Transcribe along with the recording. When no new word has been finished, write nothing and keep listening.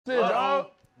Dog.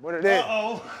 What it is?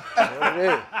 What it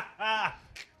is?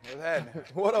 What's happening?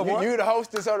 What up, You the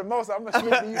hostess of the most. I'm gonna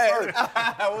speak to you first.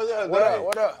 What's up, What up?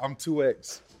 What up? I'm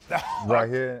 2X. Right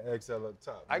here and XL up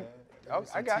top. I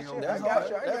got you. That's I got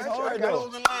you. That's hard, though.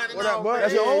 What up, bud?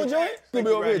 That's your own joint? You be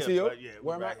over here, T.O.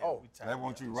 Where am I? Oh, I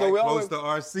want you right So we close always- to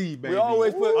RC, baby. We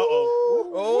always put.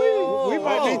 we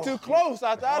might be too close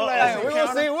after our last We'll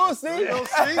encounter. see. We'll see. We'll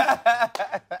see.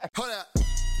 Hold up,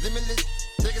 limitless.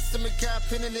 Niggas to me, kind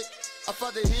pinning it. I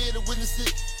fought the head to witness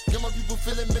it. Got my people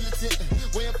feeling militant.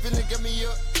 Way I'm feeling, got me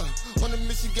up. On the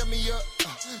mission, got me up.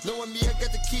 Knowing me, I got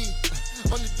the key.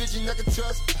 Only vision I can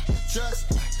trust.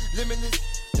 Trust, limitless.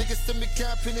 Niggas to me,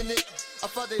 kind pinning it. I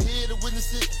fought the head to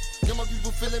witness it. Got my people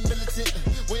feeling militant.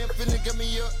 Way I'm feeling, got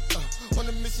me up. On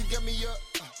the mission, got me up.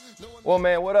 Well,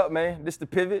 man, what up, man? This the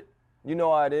pivot. You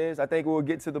know how it is. I think we'll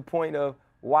get to the point of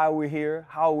why we're here,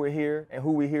 how we're here, and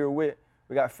who we're here with.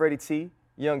 We got Freddie T,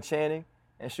 Young Channing,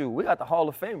 and shoot, we got the Hall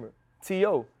of Famer,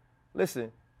 T.O. Listen,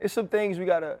 it's some things we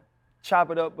gotta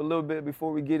chop it up a little bit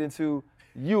before we get into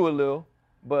you a little,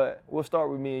 but we'll start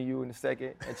with me and you in a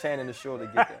second, and Channing is sure to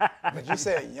get there. But you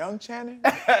said Young Channing?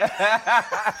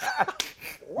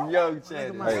 Young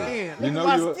Channing. Hey, you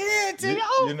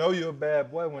know you're a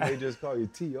bad boy when they just call you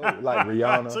T.O. Like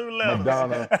Rihanna,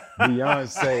 Madonna,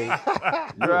 Beyonce.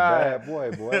 You're a bad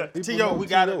boy. People T.O., know we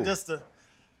got T.O. just the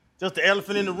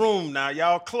elephant in the room now.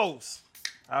 Y'all close.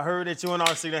 I heard that you and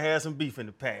RC done had some beef in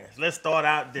the past. Let's start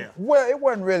out there. Well, it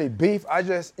wasn't really beef. I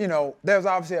just, there's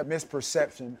obviously a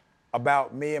misperception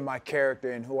about me and my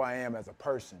character and who I am as a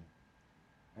person.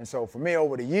 And so for me,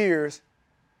 over the years,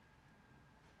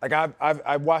 like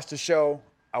I've watched the show.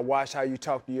 I watched how you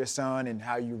talk to your son and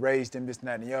how you raised him, this and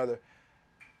that and the other.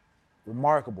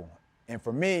 Remarkable. And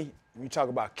for me, when you talk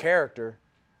about character,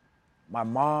 my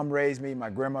mom raised me, my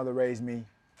grandmother raised me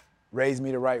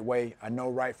the right way. I know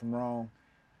right from wrong.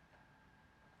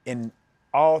 And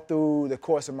all through the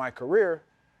course of my career,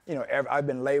 I've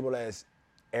been labeled as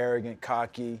arrogant,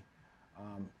 cocky,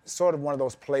 sort of one of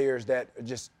those players that are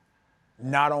just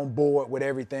not on board with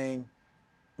everything.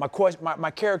 My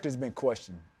character's been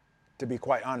questioned, to be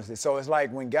quite honest. So it's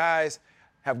like when guys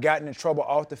have gotten in trouble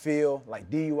off the field, like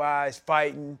DUIs,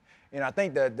 fighting, I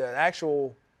think that the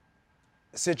actual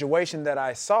situation that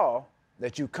I saw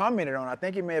that you commented on, I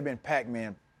think it may have been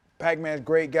Pac-Man. Pac-Man's a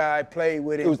great guy, played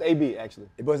with it. It was AB, actually.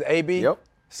 It was AB? Yep.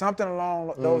 Something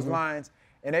along those lines.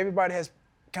 And everybody has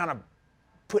kind of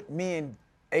put me and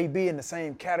AB in the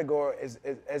same category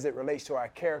as it relates to our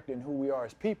character and who we are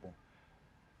as people.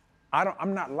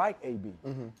 I'm not like AB.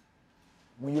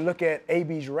 When you look at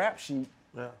AB's rap sheet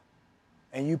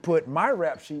and you put my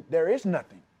rap sheet, there is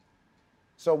nothing.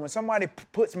 So when somebody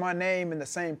puts my name in the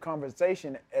same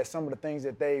conversation as some of the things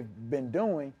that they've been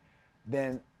doing,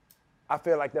 then I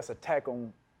feel like that's an attack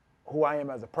on who I am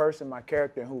as a person, my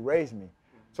character, and who raised me.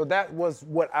 So that was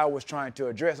what I was trying to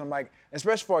address. I'm like,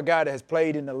 especially for a guy that has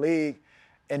played in the league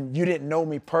and you didn't know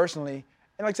me personally,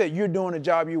 and like I said, you're doing a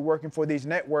job, you're working for these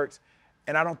networks,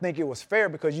 and I don't think it was fair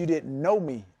because you didn't know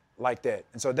me like that.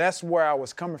 And so that's where I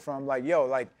was coming from, like,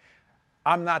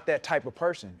 I'm not that type of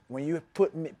person. When you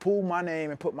pull my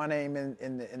name and put my name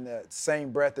in the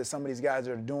same breath as some of these guys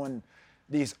that are doing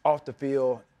these off the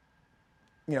field,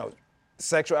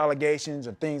 sexual allegations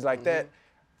or things like that,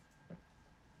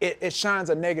 it shines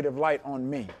a negative light on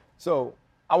me. So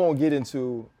I won't get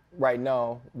into right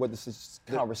now what this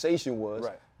conversation was,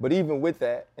 Right. But even with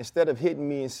that, instead of hitting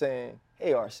me and saying,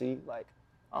 hey, RC, like,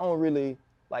 I don't really,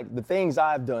 like, the things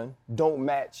I've done don't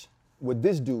match what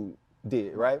this dude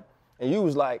did, right? And you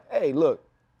was like, hey, look,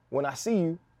 when I see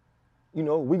you,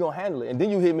 we gonna handle it. And then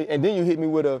you hit me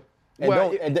with a,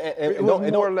 it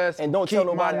was more or less and don't tell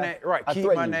nobody.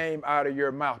 Keep my name out of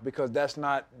your mouth, because that's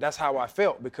how I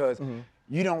felt, because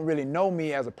you don't really know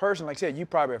me as a person. Like I said, you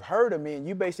probably have heard of me, and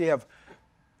you basically have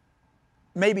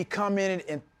maybe commented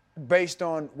and based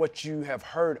on what you have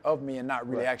heard of me and not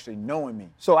really actually knowing me.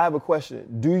 So I have a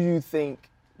question. Do you think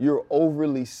you're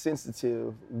overly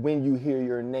sensitive when you hear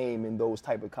your name in those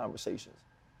type of conversations?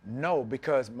 No,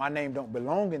 because my name don't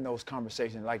belong in those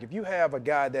conversations. Like if you have a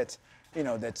guy that's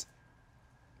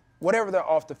whatever their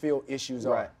off the field issues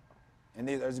Right. are, and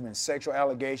there's been sexual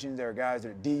allegations, there are guys that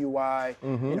are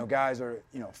DUI, guys are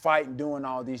fighting, doing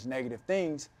all these negative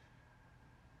things.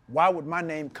 Why would my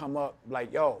name come up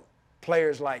like,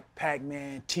 players like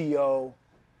Pac-Man, T.O.,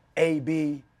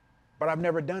 A.B., but I've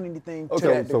never done anything to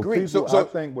that degree. So I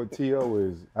think what T.O.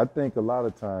 is, I think a lot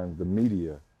of times the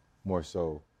media, more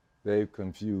so, they've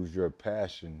confused your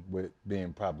passion with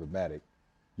being problematic.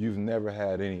 You've never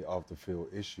had any off-the-field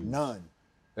issues. None.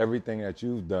 Everything that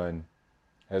you've done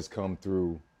has come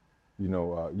through,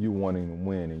 you wanting to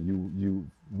win and you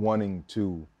wanting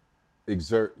to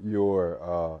exert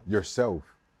yourself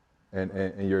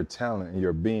and your talent and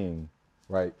your being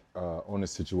right on the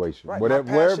situation, Right. wherever that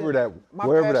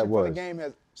passion was. For the game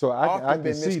has So I often can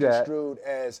been see that. misconstrued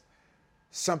as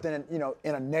something,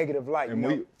 in a negative light.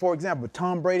 And For example,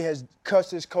 Tom Brady has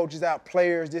cussed his coaches out,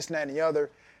 players, this and that and the other.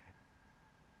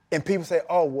 And people say,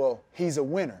 oh, well, he's a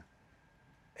winner.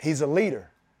 He's a leader.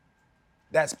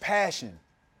 That's passion.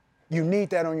 You need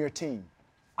that on your team.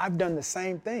 I've done the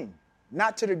same thing.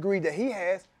 Not to the degree that he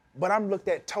has, but I'm looked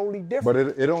at totally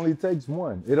different. But it only takes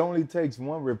one. It only takes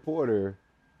one reporter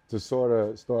to sort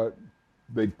of start,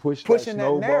 they pushing that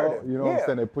snowball. narrative. You know what I'm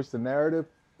saying? They push the narrative,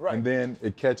 Right. and then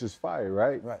it catches fire,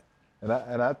 right? Right.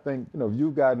 And I think,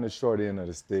 you've gotten the short end of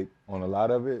the stick on a lot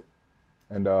of it.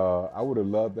 And I would have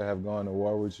loved to have gone to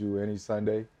war with you any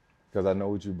Sunday because I know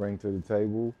what you bring to the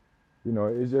table.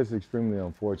 It's just extremely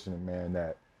unfortunate, man,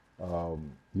 that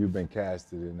you've been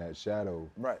casted in that shadow.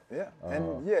 Right, yeah.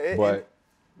 But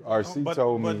RC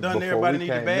told me but doesn't before everybody we need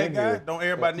a came bad in guy? here, Don't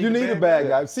everybody need you a need a bad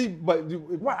guy. See, but the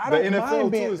I don't NFL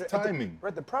mind too is timing.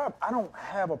 But the problem, I don't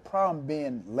have a problem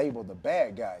being labeled the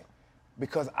bad guy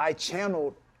because I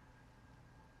channeled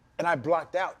and I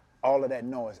blocked out all of that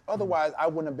noise. Otherwise, I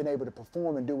wouldn't have been able to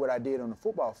perform and do what I did on the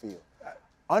football field.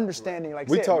 Understanding, like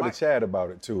I We said, talked to Chad about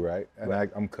it too, right? And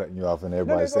I'm cutting you off, and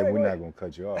everybody said we're not going to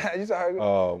cut you off. You saw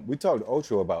how We talked to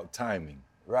Ocho about timing,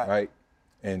 Right.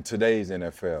 In today's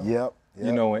NFL. Yep.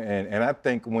 And I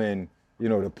think when,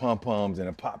 the pom-poms and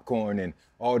the popcorn and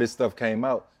all this stuff came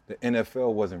out, the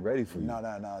NFL wasn't ready for you.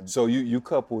 No. So you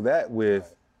couple that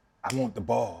with, I want the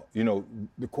ball,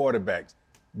 the quarterbacks,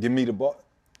 give me the ball.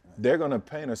 They're going to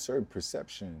paint a certain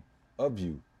perception of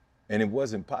you, and it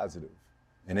wasn't positive.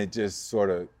 And it just sort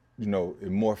of, it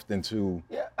morphed into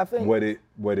I think what it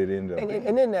ended up being.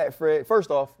 And in that, Fred, first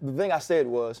off, the thing I said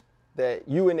was that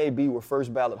you and AB were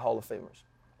first ballot Hall of Famers.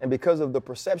 And because of the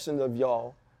perception of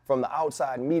y'all from the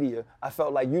outside media, I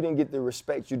felt like you didn't get the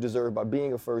respect you deserve by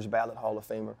being a first ballot Hall of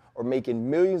Famer or making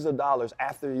millions of dollars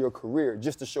after your career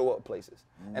just to show up places.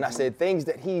 Mm-hmm. And I said things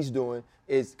that he's doing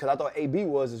is, because I thought AB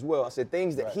was as well, I said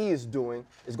things that he is doing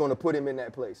is going to put him in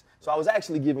that place. So I was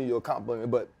actually giving you a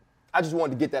compliment, but I just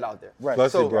wanted to get that out there. Right.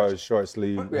 Plus, he brought his short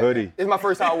sleeve hoodie. It's my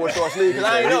first time I wore short sleeves because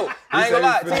I ain't know. I ain't gonna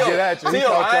lie.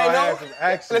 Tio, I ain't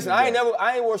know. Listen,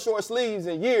 I ain't wore short sleeves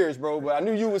in years, bro, but I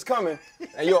knew you was coming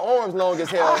and your arm's long as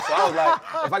hell. So I was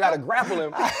like, if I gotta grapple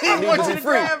him, I need to be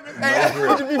free.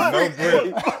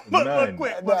 No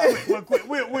grip. None. But quick.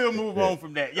 We'll move on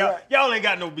from that. Y'all ain't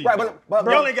got no beef. Right, but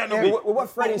y'all ain't got no beef. What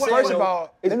Freddie said, First of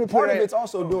all, let me part put of it- it's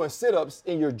also doing sit-ups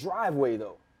in your driveway,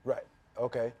 though, Right.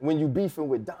 Okay. when you beefing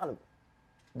with Donovan.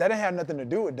 That didn't have nothing to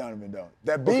do with Donovan, though.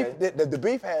 That beef, the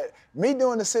beef had me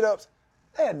doing the sit-ups.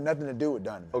 That had nothing to do with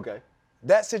Donovan. Okay.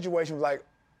 That situation was like,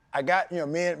 I got, me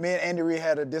and Andy Reid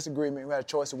had a disagreement. We had a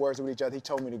choice of words with each other. He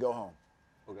told me to go home.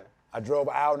 Okay. I drove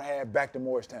an hour and a half back to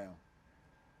Morristown.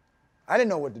 I didn't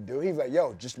know what to do. He was like,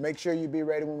 yo, just make sure you be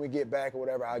ready when we get back or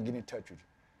whatever. I'll get in touch with you.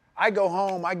 I go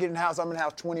home. I get in the house. I'm in the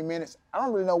house 20 minutes. I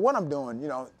don't really know what I'm doing,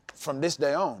 from this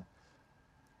day on.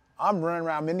 I'm running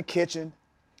around. I'm in the kitchen.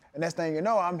 And next thing you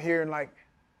know, I'm hearing like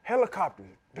helicopters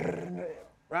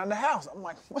around the house. I'm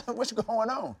like, what's going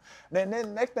on? Then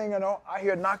next thing you know, I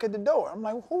hear a knock at the door. I'm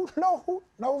like, who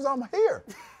knows I'm here?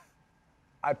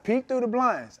 I peek through the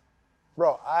blinds.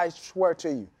 Bro, I swear to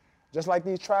you, just like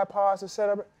these tripods are set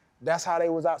up, that's how they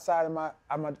was outside of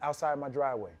my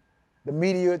driveway. The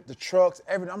media, the trucks,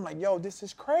 everything. I'm like, yo, this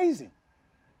is crazy.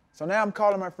 So now I'm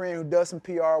calling my friend who does some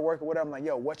PR work or whatever. I'm like,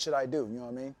 yo, what should I do? You know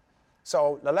what I mean?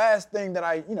 So the last thing that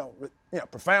I,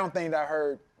 profound thing that I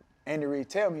heard Andy Reid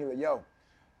tell me, he was like, yo,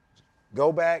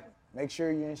 go back, make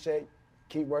sure you're in shape,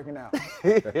 keep working out.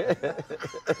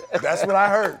 That's what I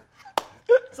heard.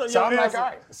 So I'm like, all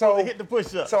right. So hit the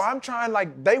push-ups. So I'm trying,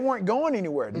 they weren't going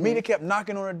anywhere. The media kept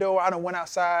knocking on the door. I done went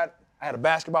outside. I had a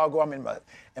basketball goal. I'm in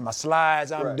my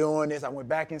slides. I'm doing this. I went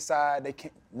back inside. They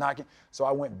kept knocking. So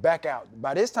I went back out.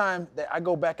 By this time that I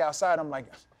go back outside, I'm like,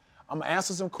 I'm gonna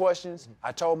answer some questions.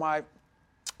 I told my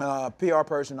PR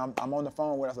person I'm on the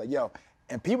phone with. I was like, yo,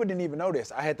 and people didn't even know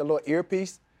this. I had the little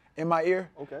earpiece in my ear.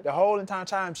 Okay. The whole entire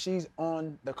time she's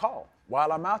on the call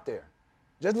while I'm out there.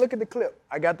 Just look at the clip.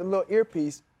 I got the little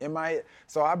earpiece in my ear.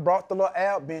 So I brought the little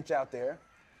Al bench out there.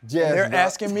 And they're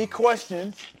asking me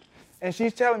questions. And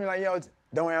she's telling me like, yo,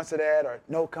 don't answer that or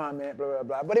no comment, blah, blah,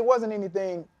 blah. But it wasn't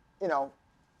anything,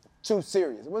 too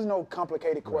serious. It was no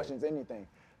complicated questions, anything.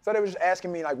 So they were just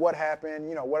asking me, like, what happened?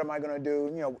 You know, what am I going to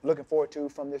do? You know, looking forward to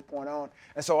from this point on.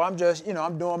 And so I'm just, you know,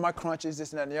 I'm doing my crunches,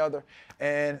 this and that and the other.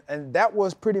 And that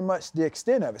was pretty much the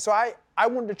extent of it. So I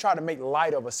wanted to try to make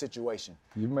light of a situation.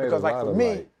 You made because, a lot like, for of me,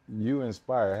 light. You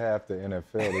inspire half the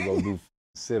NFL to go do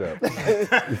sit-ups.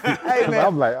 hey, man.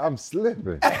 I'm like, I'm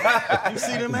slipping. You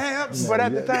see them abs? But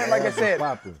at the time, like I said,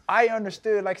 popping. I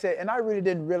understood, like I said, and I really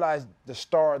didn't realize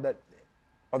the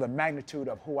or the magnitude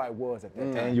of who I was at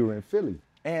that time. And you were in Philly.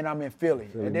 And I'm in Philly.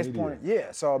 At this media. point,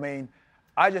 yeah. So, I mean,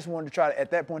 I just wanted to try to,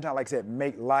 at that point in time, like I said,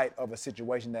 make light of a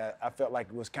situation that I felt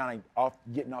like was kind of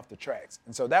getting off the tracks.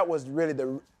 And so that was really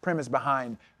the premise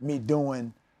behind me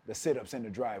doing the sit-ups in the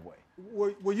driveway.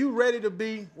 Were you ready to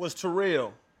be, was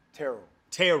Terrell, Terrell.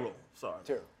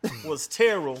 was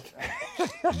Terrell,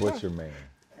 Butcher man.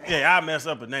 yeah, I mess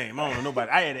up a name. I don't know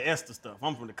nobody. I had to S the stuff.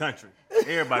 I'm from the country.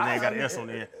 Everybody name got an S on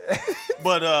there.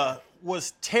 But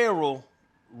was Terrell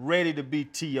ready to be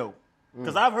T.O.?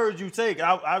 Because I've heard you take,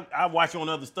 I watch you on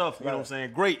other stuff, you know what I'm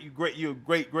saying? You're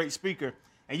a great speaker.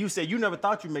 And you said you never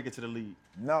thought you'd make it to the league.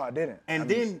 No, I didn't. And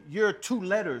then your 2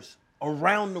 letters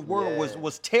around the world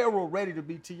was Terrell ready to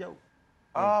be T.O.?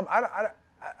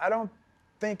 I don't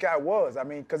think I was. I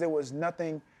mean, because it was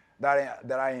nothing that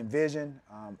I envisioned.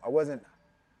 I wasn't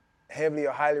heavily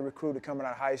or highly recruited coming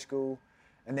out of high school.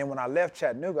 And then when I left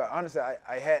Chattanooga, honestly,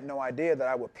 I had no idea that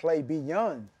I would play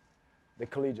beyond the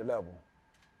collegiate level.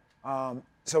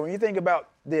 So when you think about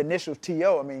the initial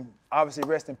T.O., I mean, obviously,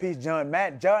 rest in peace, John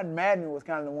Madden. John Madden was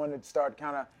kind of the one that started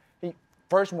he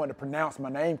first one to pronounce my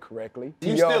name correctly.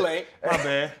 You T.O. still ain't. My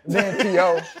bad. Then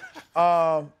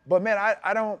T.O. But, man,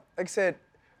 I don't, like I said,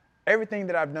 everything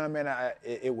that I've done, man,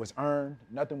 it was earned.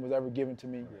 Nothing was ever given to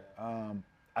me.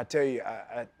 I tell you,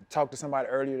 I talked to somebody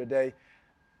earlier today.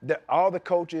 All the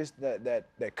coaches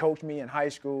that coached me in high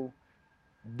school,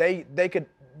 they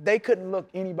couldn't look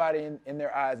anybody in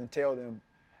their eyes and tell them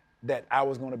that I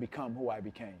was going to become who I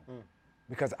became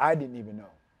because I didn't even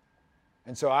know.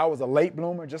 And so I was a late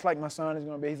bloomer, just like my son is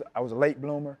going to be. I was a late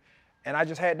bloomer, and I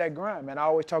just had that grind, man. I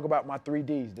always talk about my 3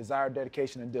 Ds, desire,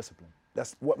 dedication, and discipline.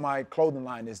 That's what my clothing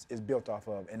line is built off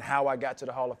of and how I got to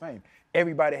the Hall of Fame.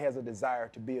 Everybody has a desire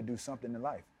to be or do something in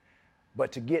life.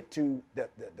 But to get to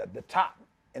the top,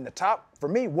 and the top for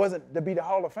me wasn't to be the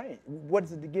Hall of Fame. What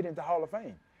is it to get into Hall of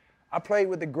Fame? I played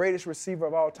with the greatest receiver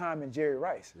of all time in Jerry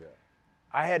Rice. Yeah.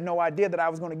 I had no idea that I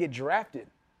was going to get drafted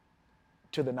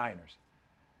to the Niners.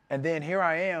 And then here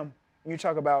I am, and you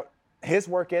talk about his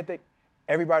work ethic.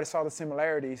 Everybody saw the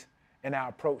similarities in our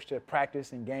approach to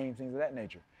practice and games, things of that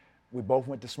nature. We both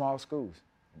went to small schools,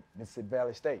 Mississippi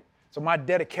Valley State. So my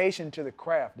dedication to the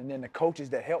craft and then the coaches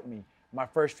that helped me my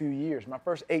first few years, my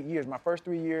first 8 years, my first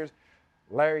 3 years,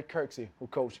 Larry Kirksey, who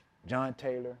coached John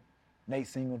Taylor, Nate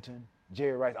Singleton,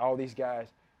 Jerry Rice, all these guys,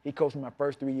 he coached me my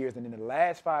first 3 years. And in the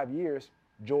last 5 years,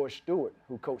 George Stewart,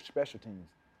 who coached special teams,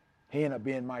 he ended up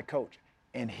being my coach.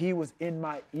 And he was in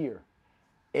my ear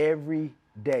every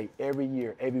day, every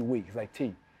year, every week. He's like,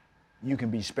 T, you can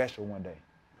be special one day.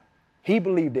 He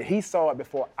believed it. He saw it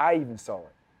before I even saw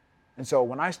it. And so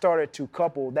when I started to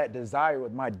couple that desire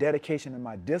with my dedication and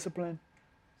my discipline,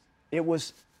 it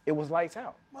was lights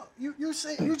out. Well, you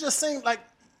just seem like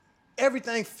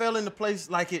everything fell into place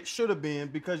like it should have been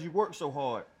because you worked so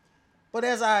hard. But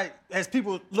as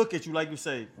people look at you, like you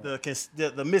say,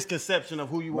 the misconception of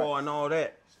who you are and all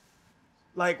that,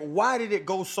 like, why did it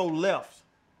go so left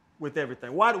with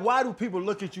everything? Why do people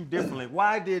look at you differently?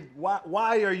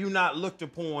 Why are you not looked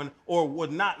upon or were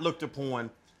not looked upon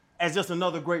as just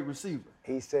another great receiver?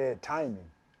 He said timing.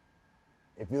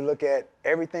 If you look at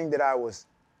everything that I was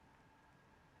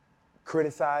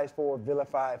criticized for,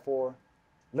 vilified for,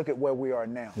 look at where we are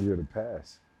now. You're the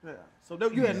past. Yeah. So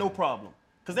you had no problem.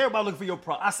 Because everybody looking for your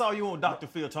problem. I saw you on Dr.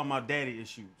 Phil talking about daddy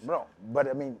issues. Bro, but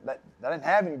I mean, I didn't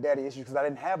have any daddy issues because I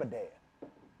didn't have a dad.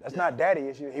 That's not daddy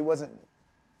issue. He was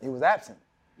absent.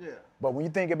 Yeah. But when you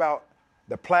think about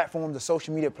the platforms, the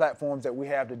social media platforms that we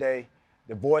have today,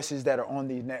 the voices that are on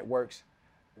these networks,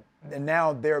 and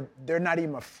now they're not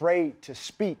even afraid to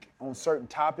speak on certain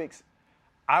topics.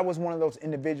 I was one of those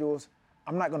individuals.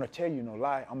 I'm not going to tell you no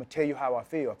lie. I'm going to tell you how I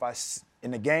feel. If in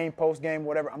the game, post game,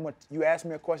 whatever, you ask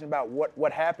me a question about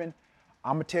what happened,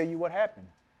 I'm going to tell you what happened.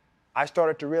 I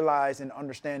started to realize and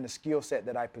understand the skill set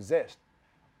that I possessed.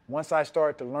 Once I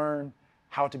started to learn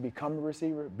how to become a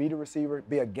receiver,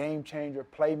 be a game changer,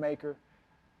 playmaker,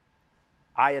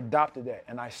 I adopted that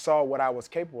and I saw what I was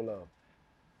capable of.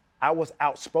 I was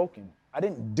outspoken. I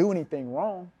didn't do anything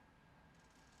wrong,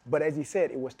 but as he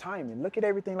said, it was timing. Look at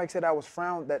everything, like I said, I was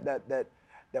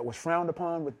that was frowned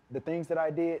upon with the things that I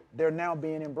did. They're now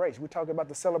being embraced. We're talking about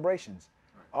the celebrations.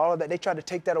 All of that, they tried to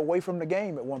take that away from the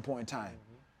game at one point in time.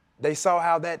 they saw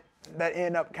how that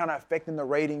ended up kind of affecting the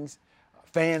ratings.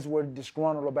 Fans were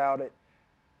disgruntled about it.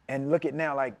 And look at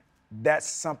now, like, that's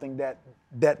something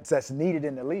that's needed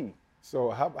in the league.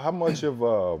 So how much of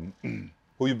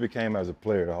who you became as a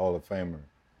player, the Hall of Famer,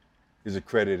 is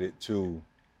accredited to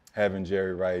having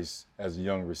Jerry Rice as a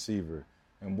young receiver?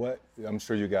 And what, I'm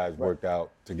sure you guys worked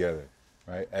out together,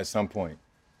 right, at some point.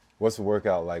 What's the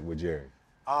workout like with Jerry?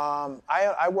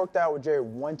 I worked out with Jerry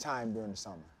one time during the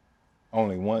summer.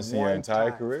 Only once in your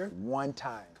entire career? One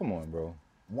time. Come on, bro.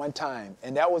 One time.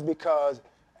 And that was because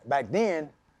back then,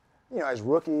 you know, as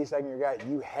rookie, second-year guy,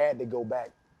 you had to go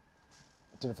back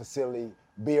to the facility,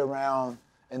 be around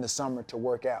in the summer to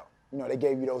work out. You know, they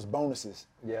gave you those bonuses.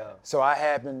 Yeah. So I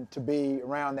happened to be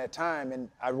around that time, and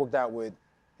I worked out with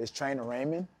his trainer,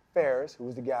 Raymond Ferris, who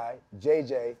was the guy,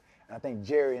 JJ, and I think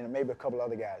Jerry, and maybe a couple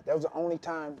other guys. That was the only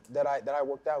time that I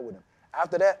worked out with him.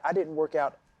 After that, I didn't work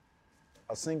out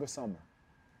a single summer.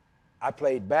 I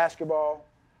played basketball.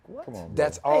 What? Come on, bro.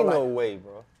 That's all. Ain't no way,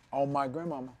 bro. On my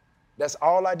grandmama. That's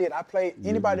all I did. I played.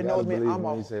 Anybody you knows gotta me. believe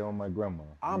when you say, "Oh, my grandma."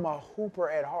 I'm a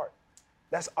hooper at heart.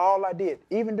 That's all I did.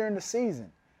 Even during the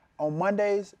season, on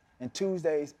Mondays and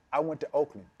Tuesdays, I went to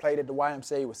Oakland, played at the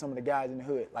YMCA with some of the guys in the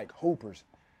hood, like hoopers.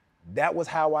 That was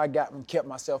how I got and kept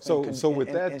myself. So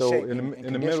with that though, shape,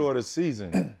 in the middle of the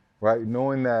season, right,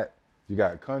 knowing that you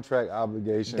got contract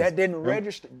obligations. That didn't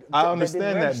register. I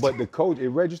understand that, but the coach, it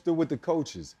registered with the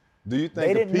coaches. Do you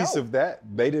think a piece of that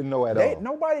they didn't know at all?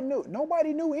 Nobody knew.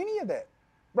 Nobody knew any of that.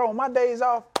 Bro, on my days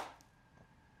off,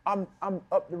 I'm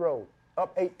up the road,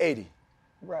 up 880.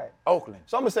 Right. Oakland.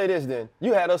 So I'm gonna say this then.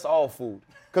 You had us all fooled.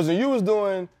 Cause when you was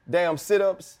doing damn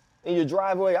sit-ups in your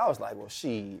driveway, I was like, well,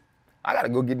 shit, I gotta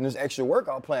go get in this extra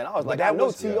workout plan. I was like, I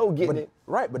know T.O. getting it.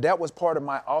 Right, but that was part of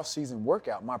my off-season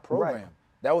workout, my program. Right.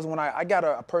 That was when I got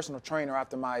a personal trainer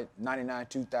after my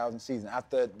 99-2000 season.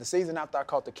 After the season after I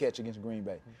caught the catch against Green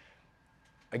Bay.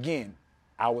 Again,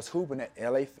 I was hooping at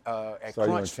LA at So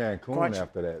Crunch. you in Cancun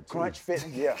after that, too. Crunch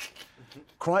Fitness, yeah.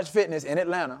 Crunch Fitness in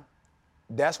Atlanta.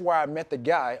 That's where I met the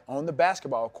guy on the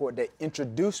basketball court that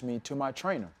introduced me to my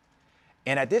trainer.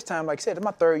 And at this time, like I said, it's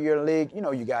my third year in the league. You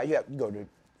know, you go to,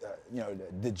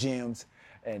 the gyms,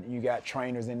 and you got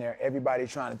trainers in there. Everybody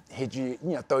trying to hit you,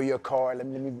 throw you a card. Let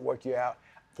me work you out.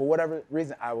 For whatever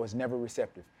reason, I was never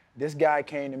receptive. This guy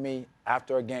came to me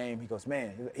after a game. He goes,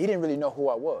 man, he didn't really know who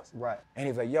I was. Right. And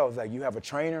he was like, yo, it's like, you have a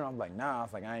trainer? I'm like, nah. I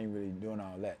was like, I ain't really doing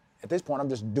all that. At this point, I'm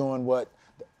just doing what,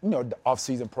 the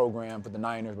off-season program for the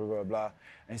Niners, blah, blah, blah.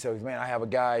 And so, man, I have a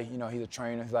guy, he's a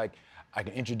trainer. He's like, I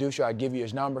can introduce you. I'll give you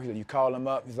his number. He's like, you call him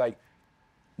up. He's like,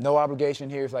 no obligation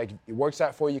here. It's like, it works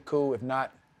out for you, cool. If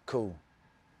not, cool.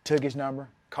 Took his number,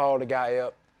 called the guy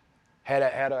up, had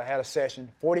a session,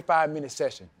 45-minute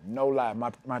session, no lie.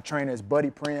 My trainer is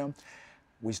Buddy Prim.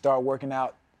 We started working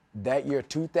out that year,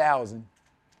 2000,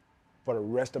 for the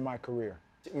rest of my career.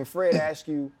 When Fred asked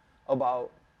you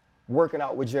about working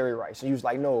out with Jerry Rice, and you was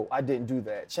like, no, I didn't do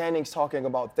that. Channing's talking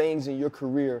about things in your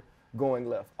career going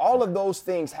left. All of those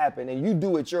things happen, and you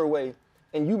do it your way,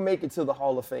 and you make it to the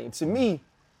Hall of Fame. To me,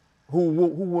 who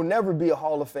will never be a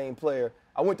Hall of Fame player,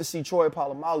 I went to see Troy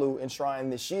Polamalu in Shrine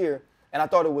this year, and I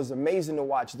thought it was amazing to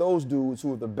watch those dudes who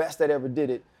were the best that ever did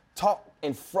it talk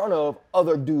in front of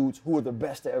other dudes who were the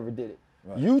best that ever did it.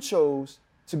 Right. You chose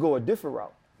to go a different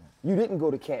route. You didn't go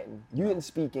to Canton. You didn't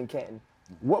speak in Canton.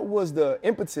 What was the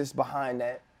impetus behind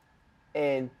that,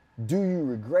 and do you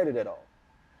regret it at all?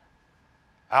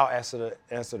 I'll answer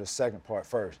the second part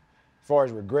first. As far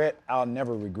as regret, I'll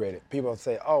never regret it. People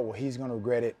say, oh, well, he's going to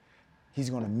regret it. He's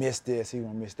going to miss this. He's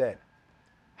going to miss that.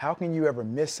 How can you ever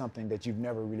miss something that you've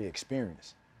never really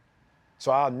experienced?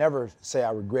 So I'll never say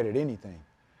I regretted anything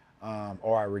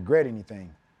or I regret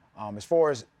anything. As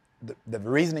far as the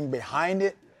reasoning behind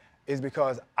it is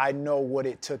because I know what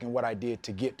it took and what I did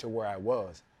to get to where I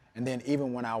was. And then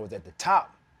even when I was at the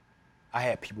top, I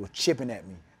had people chipping at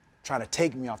me, trying to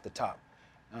take me off the top.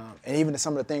 And even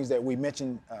some of the things that we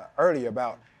mentioned earlier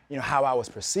about, how I was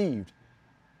perceived.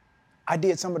 I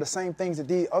did some of the same things that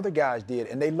the other guys did,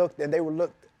 and they were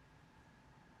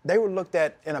looked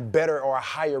at in a better or a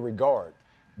higher regard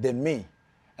than me.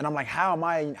 And I'm like, how am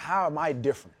I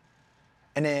different?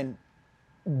 And then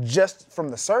just from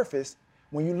the surface,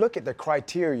 when you look at the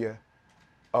criteria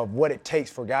of what it takes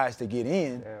for guys to get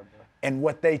in and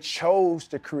what they chose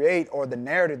to create or the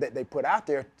narrative that they put out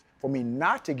there for me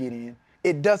not to get in,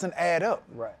 it doesn't add up.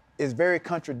 Right. It's very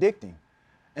contradicting.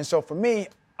 And so for me,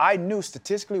 I knew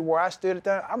statistically where I stood at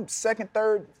that. I'm second,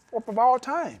 third, fourth of all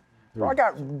time. Bro, I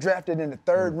got drafted in the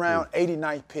third round,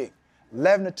 89th pick.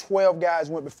 11 to 12 guys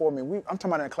went before me. I'm talking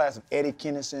about in a class of Eddie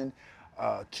Kennison,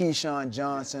 Keyshawn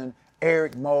Johnson,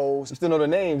 Eric Mose. You still know the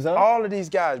names, huh? All of these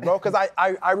guys, bro, because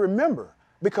I remember.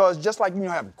 Because just like, you know,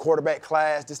 have a quarterback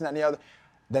class, this and that and the other,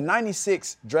 the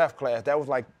 96 draft class, that was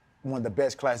like one of the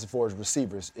best classes for as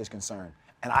receivers is concerned.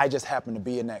 And I just happened to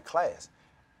be in that class.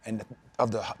 And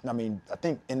I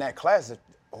think in that class,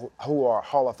 who are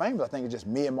Hall of Famers, I think it's just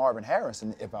me and Marvin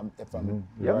Harrison, if I'm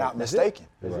not mistaken.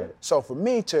 Right. So for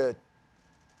me to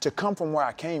come from where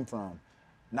I came from,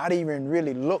 not even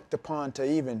really looked upon to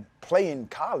even play in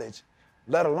college,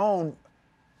 let alone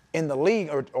in the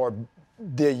league or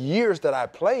the years that I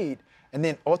played, and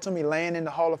then ultimately land in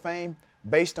the Hall of Fame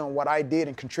based on what I did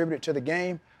and contributed to the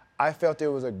game, I felt it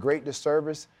was a great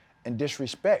disservice and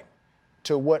disrespect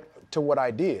to what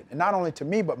I did, and not only to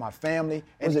me but my family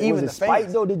and even the spite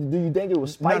fans. though? Do you think it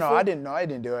was spiteful? No, I didn't know. I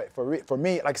didn't do it for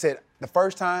me. Like I said, the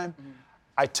first time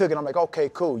I took it, I'm like, okay,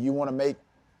 cool. You want to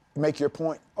make your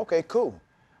point? Okay, cool.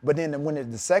 But then when it's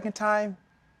the second time,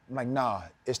 I'm like, nah,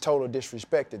 it's total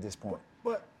disrespect at this point.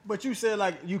 But you said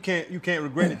like you can't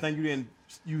regret anything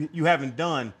you haven't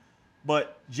done.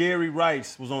 But Jerry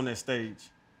Rice was on that stage.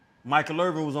 Michael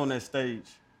Irvin was on that stage.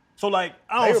 So like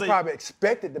They were probably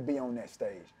expected to be on that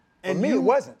stage. For me, it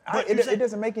wasn't. It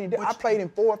doesn't make any difference. I played in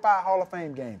 4 or 5 Hall of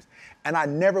Fame games, and I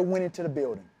never went into the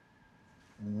building.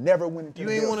 Never went into the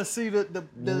building. You ain't want to see the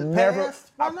never,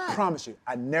 past? Why not? I promise you,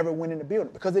 I never went in the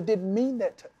building because it didn't mean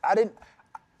that. I didn't.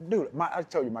 Dude, I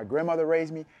told you, my grandmother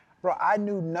raised me. Bro, I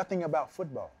knew nothing about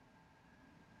football.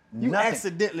 You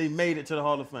accidentally made it to the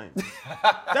Hall of Fame.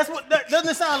 That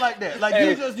doesn't sound like that. Like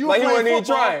you like were you playing weren't even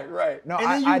football, trying, right? No,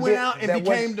 and then you went out and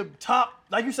became the top,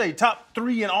 like you say, top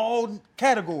 3 in all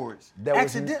categories.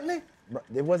 Accidentally?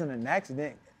 It wasn't an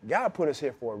accident. God put us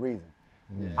here for a reason.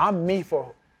 Yeah. I'm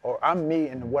me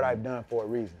and what I've done for a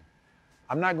reason.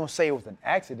 I'm not gonna say it was an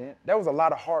accident. There was a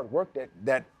lot of hard work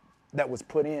that was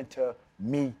put into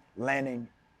me landing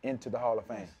into the Hall of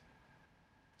Fame.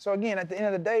 So again, at the end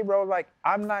of the day, bro, like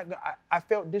I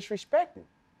felt disrespected.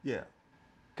 Yeah.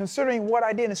 Considering what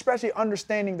I did, and especially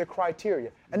understanding the criteria.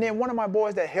 And then one of my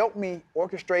boys that helped me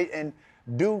orchestrate and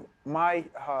do my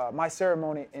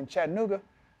ceremony in Chattanooga,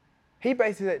 he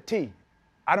basically said, T,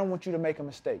 I don't want you to make a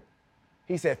mistake.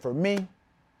 He said, for me,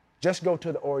 just go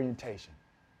to the orientation.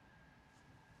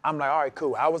 I'm like, all right,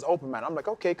 cool. I was open-minded. I'm like,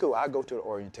 okay, cool. I'll go to the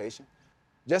orientation.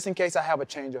 Just in case I have a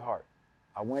change of heart.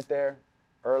 I went there.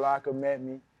 Urlacher met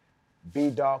me.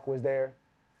 B-Doc was there.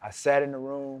 I sat in the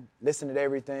room, listened to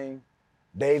everything.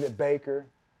 David Baker,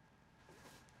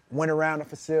 went around the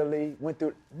facility, went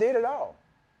through, did it all.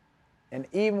 And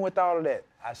even with all of that,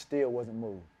 I still wasn't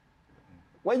moved.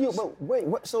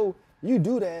 So you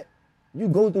do that, you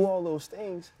go through all those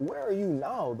things. Where are you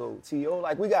now, though, T.O.?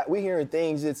 Like we hearing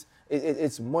things.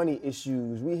 It's money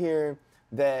issues. We hearing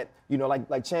that, you know,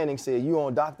 like Channing said, you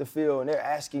on Dr. Phil and they're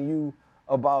asking you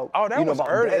about. Oh, that was about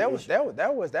early.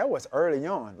 That That was early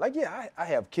on. Like, yeah, I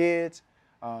have kids,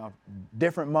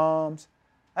 different moms.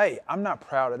 Hey, I'm not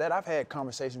proud of that. I've had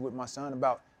conversations with my son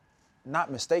about not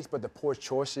mistakes, but the poor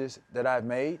choices that I've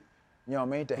made. You know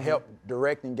what I mean? To help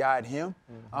direct and guide him.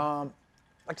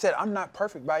 Like I said, I'm not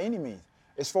perfect by any means.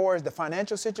 As far as the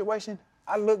financial situation,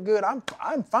 I look good.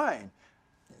 I'm fine.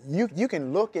 You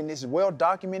can look, and it's well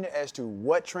documented as to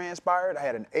what transpired. I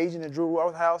had an agent at Drew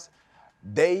Rothhouse.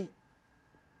 They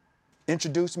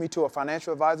introduced me to a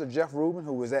financial advisor, Jeff Rubin,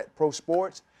 who was at Pro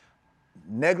Sports.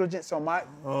 Negligence on my.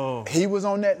 Oh. He was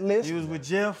on that list. You was with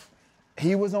Jeff?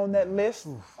 He was on that list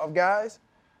of guys.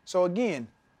 So again,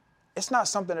 it's not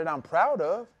something that I'm proud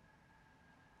of.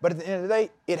 But at the end of the day,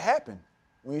 it happened.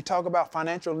 When you talk about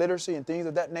financial literacy and things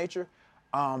of that nature,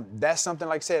 that's something,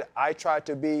 like I said, I try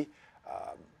to be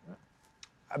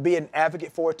an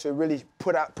advocate for, to really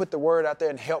put the word out there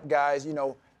and help guys, you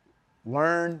know,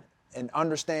 learn and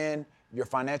understand your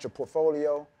financial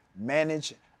portfolio,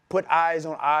 manage, put eyes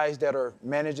on eyes that are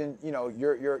managing, you know,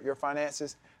 your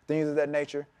finances, things of that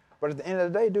nature. But at the end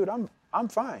of the day, dude, I'm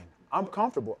fine. I'm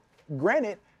comfortable.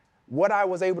 Granted, what I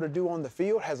was able to do on the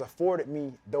field has afforded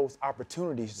me those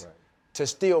opportunities to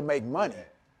still make money.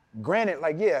 Granted,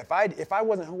 like, yeah, if I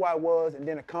wasn't who I was and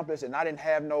then accomplished and I didn't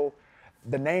have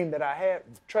the name that I had,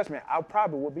 trust me, I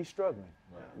probably would be struggling.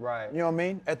 Right. You know what I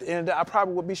mean? At the end of the day, I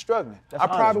probably would be struggling. That's I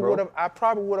probably honest,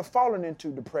 would have fallen into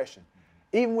depression.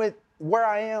 Even with where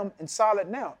I am and solid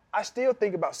now, I still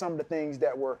think about some of the things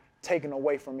that were taken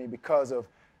away from me because of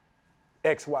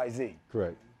XYZ.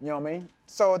 Correct. You know what I mean?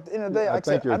 So at the end of the day, I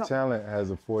think your talent has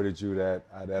afforded you that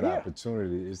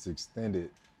opportunity. It's extended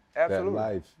that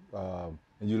life, and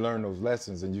you learn those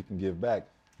lessons, and you can give back.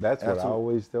 That's what I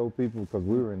always tell people, because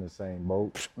we were in the same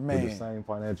boat, with the same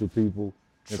financial people.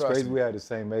 It's crazy we had the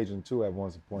same agent too at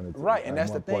one point in time. Right, and that's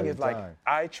the thing is, like,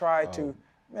 I try to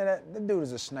Man, that dude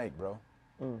is a snake, bro.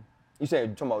 You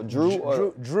said talking about Drew?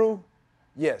 Or? Drew,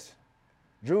 yes.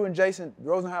 Drew and Jason,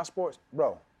 Rosenhaus Sports,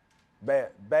 bro,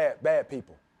 bad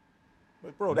people.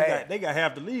 But bro, Bad. they got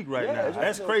half the league right Yeah, now.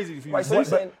 That's crazy if you Right, so say you that.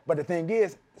 saying- But the thing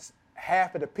is,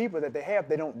 half of the people that they have,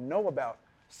 they don't know about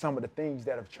some of the things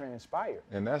that have transpired.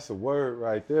 And that's a word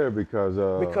right there because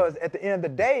Because at the end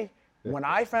of the day, when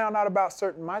I found out about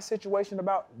my situation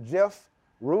about Jeff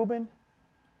Rubin,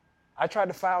 I tried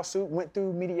to file suit, went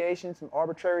through mediation, some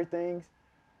arbitrary things.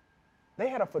 They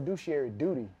had a fiduciary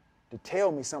duty to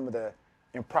tell me some of the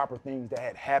improper things that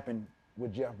had happened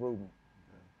with Jeff Rubin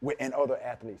and other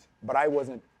athletes, but I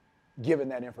wasn't given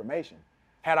that information.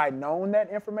 Had I known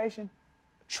that information,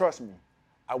 trust me,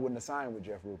 I wouldn't have signed with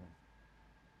Jeff Rubin.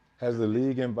 has the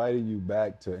league invited you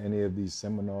back to any of these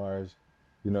seminars?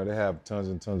 You know, they have tons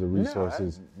and tons of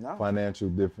resources, no. financial,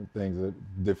 different things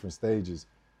at different stages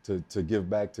to give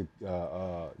back to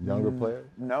younger players?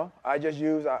 No, I just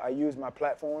use my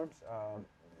platforms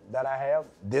that I have.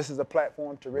 This is a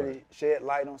platform to really shed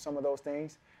light on some of those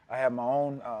things. I have my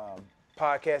own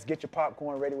podcast, Get Your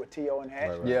Popcorn Ready with T.O. and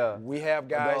Hatch. Right. Yeah. We have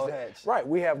guys Adult that, Hatch. right.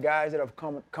 We have guys that have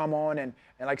come on and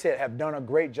like I said, have done a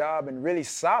great job and really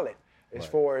solid as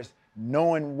far as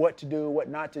knowing what to do, what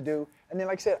not to do. And then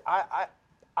like I said,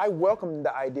 I welcome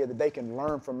the idea that they can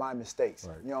learn from my mistakes.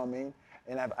 Right. You know what I mean?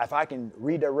 And if I can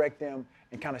redirect them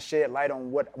and kind of shed light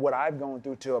on what I've gone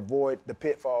through to avoid the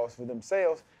pitfalls for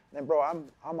themselves, then bro,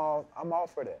 I'm all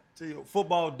for that. T.O.,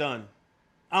 football done.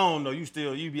 I don't know.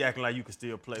 You be acting like you can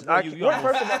still play. Bro, I- you well,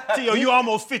 almost, first of all- T.O., you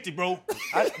almost 50, bro.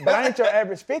 But I ain't your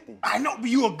average 50. I know, but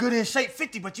you a good in shape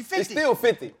 50, but you 50. It's still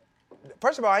 50.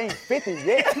 First of all, I ain't 50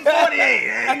 yet. 48.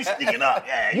 Yeah, you sneaking up.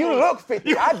 Yeah, You look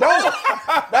 50. I don't.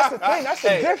 That's the thing. That's the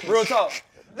difference. Real talk.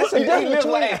 That's the He difference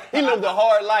between he lived a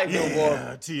hard life, though, boy.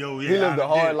 Yeah, T.O., yeah. He lived a I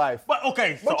hard did. life. But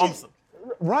okay, so But I'm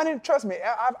you- running. Trust me,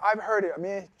 I've heard it. I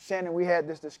mean, Shannon, we had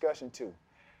this discussion too.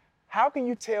 How can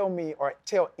you tell me or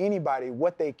tell anybody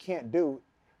what they can't do,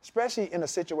 especially in a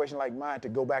situation like mine, to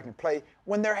go back and play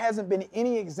when there hasn't been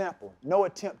any example, no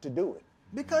attempt to do it?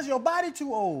 because your body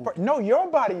too old. No, your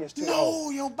body is too old. No,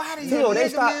 your body. You know, Your they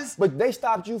ligaments. stopped, but they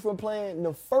stopped you from playing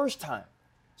the first time.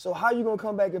 So how you gonna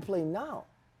come back and play now?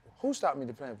 Who stopped me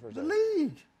to play for The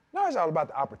league. No, it's all about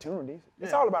the opportunities.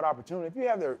 It's Yeah. all about opportunity. If you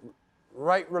have the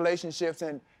right relationships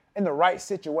and in the right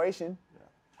situation.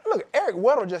 Look, Eric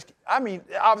Weddle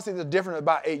obviously there's a difference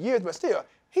about 8 years, but still,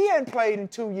 he hadn't played in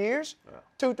 2 years,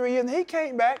 2-3 years, and he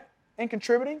came back and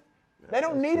contributing. They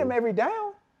don't need him every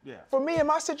down. Yeah. For me, in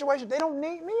my situation, they don't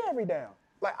need me every down.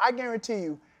 Like, I guarantee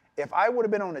you, if I would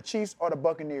have been on the Chiefs or the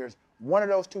Buccaneers, one of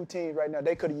those two teams right now,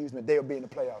 they could have used me. They would be in the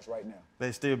playoffs right now.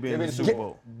 They still be in They the be Super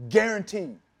Bowl.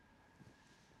 Guaranteed.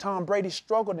 Tom Brady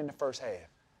struggled in the first half.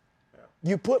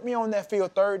 You put me on that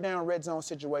field, third down, red zone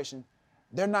situation,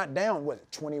 they're not down,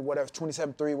 20, whatever,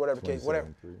 27-3, whatever case, whatever.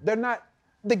 27-3. They're not,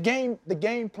 the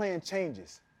game plan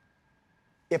changes.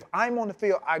 If I'm on the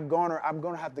field, I'm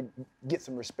gonna have to get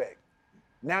some respect.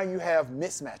 Now you have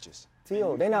mismatches.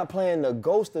 T.O., they not playing the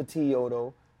ghost of T.O.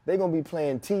 though. They gonna be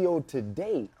playing T.O.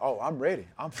 today. Oh, I'm ready.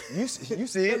 You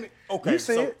see it. Okay, You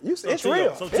see so- it. You see so it's T.O.,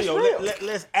 real. so It's T.O., real.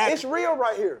 let's act- It's real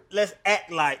right here. Let's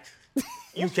act like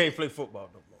you can't play football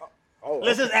no more. Oh,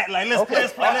 Let's just act like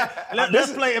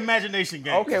let's play imagination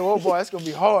game. Okay, well, boy, it's gonna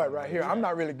be hard right here. I'm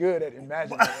not really good at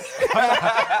imagining.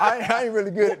 I ain't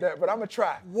really good at that, but I'm gonna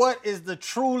try. What is the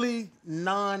truly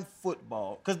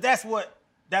non-football? Because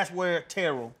that's where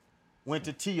Terrell went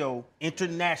to T.O.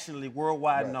 internationally,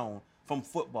 worldwide known from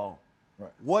football.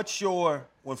 Right.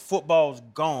 When football's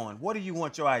gone, what do you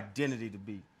want your identity to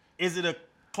be? Is it a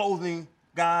clothing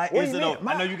guy? What do Is you it mean?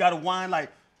 I know you got a wine. Like,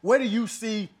 where do you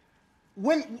see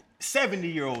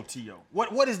 70-year-old T.O.?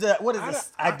 What is the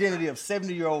identity of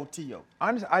 70-year-old T.O.?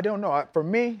 Honestly, I don't know. For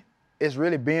me, it's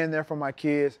really being there for my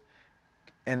kids,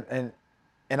 and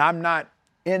I'm not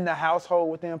in the household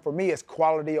with them. For me, it's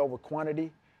quality over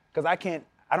quantity, because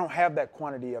I don't have that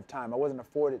quantity of time. I wasn't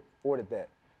afforded that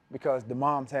because the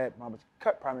moms had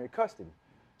primary custody.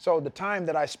 So the time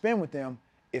that I spend with them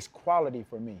is quality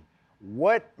for me.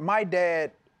 What my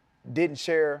dad didn't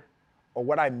share or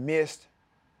what I missed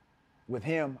with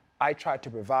him, I try to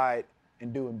provide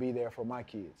and do and be there for my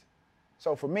kids.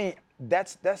 So for me,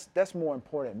 that's more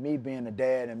important, me being a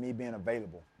dad and me being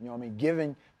available. You know what I mean?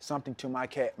 Giving something to my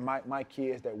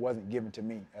kids that wasn't given to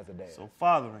me as a dad. So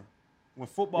fathering. When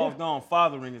football's gone,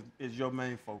 fathering is your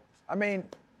main focus. I mean,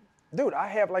 dude, I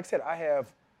have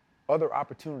other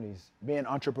opportunities being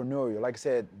entrepreneurial. Like I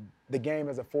said, the game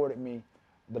has afforded me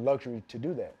the luxury to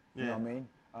do that. You know what I mean?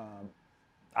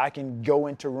 I can go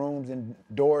into rooms and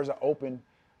doors are open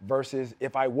versus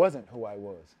if I wasn't who I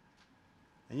was.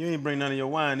 And you ain't bring none of your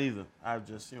wine either. I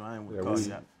just, I ain't want to call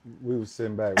you out. We was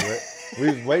sitting back. We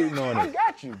was waiting on I it.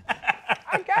 got you.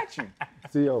 I got you.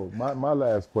 T.O., my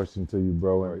last question to you,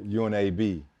 bro. You and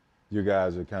AB, you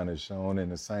guys are kind of shown in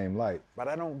the same light. But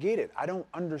I don't get it. I don't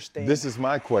understand. This is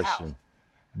my question.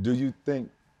 Do you think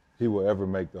he will ever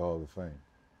make the Hall of Fame?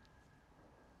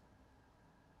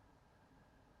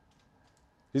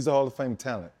 He's a Hall of Fame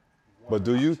talent. But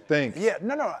do you think... Yeah,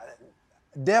 no.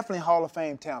 Definitely Hall of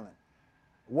Fame talent.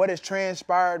 What has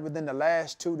transpired within the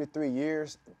last 2 to 3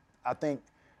 years, I think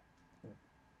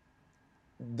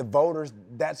the voters,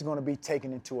 that's going to be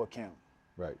taken into account.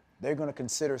 Right. They're going to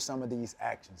consider some of these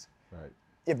actions. Right.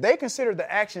 If they consider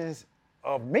the actions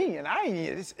of me, and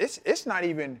it's not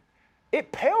even,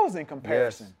 it pales in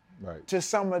comparison Right. to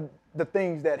some of the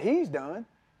things that he's done.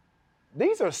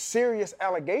 These are serious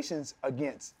allegations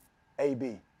against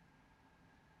AB.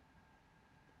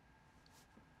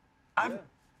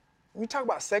 We talk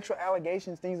about sexual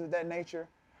allegations, things of that nature,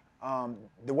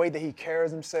 the way that he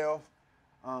carries himself.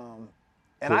 And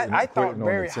I thought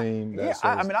very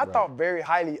I thought very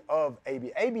highly of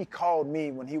AB. AB called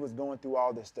me when he was going through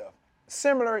all this stuff.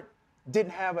 Similar,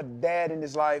 didn't have a dad in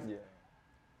his life. Yeah.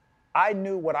 I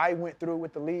knew what I went through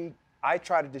with the league. I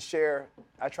tried to share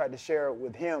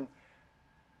with him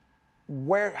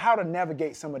how to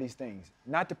navigate some of these things,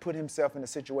 not to put himself in a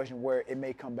situation where it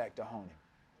may come back to haunt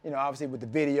him. Obviously with the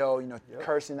video,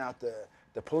 cursing out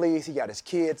the police, he got his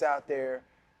kids out there,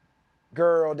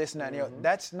 girl, this and that.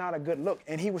 That's not a good look.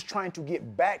 And he was trying to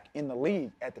get back in the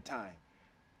league at the time.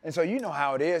 And so you know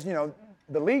how it is.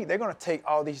 The league, they're going to take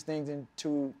all these things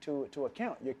into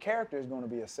account. Your character is going to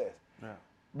be assessed. Yeah.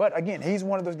 But again, he's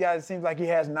one of those guys that seems like he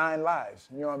has 9 lives.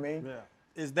 You know what I mean? Yeah.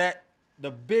 Is that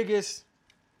the biggest,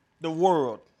 the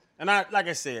world, and like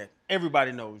I said,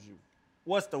 everybody knows you.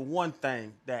 What's the one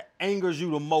thing that angers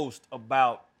you the most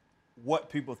about what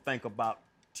people think about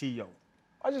T.O.?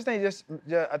 I just think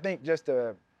just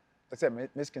a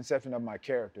misconception of my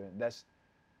character. That's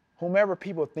whomever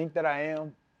people think that I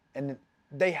am, and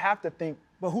they have to think.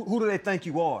 But who do they think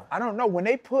you are? I don't know. When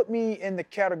they put me in the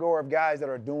category of guys that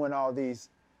are doing all these,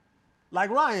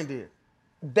 like Ryan did.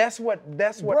 That's what.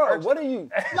 Bro, what are you?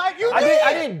 Like you I did.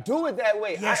 I didn't do it that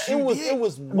way. Yes, It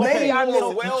was maybe I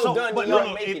well done.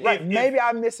 But maybe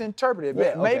I misinterpreted.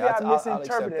 Yeah, Maybe okay, I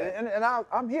misinterpreted I'll accept it. And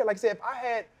I'm here. Like I said,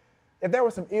 if there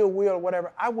was some ill will or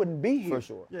whatever, I wouldn't be here. For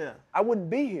sure. Yeah. I wouldn't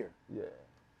be here. Yeah.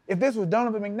 If this was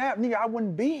Donovan McNabb, nigga, I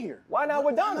wouldn't be here. Why not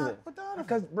with Donovan?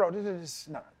 Because, bro, this is just,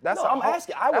 no. That's No, I'm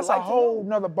asking. I would that's like a to whole know.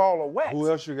 nother ball of wax. Who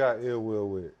else you got ill will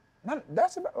with?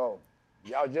 That's about. Oh,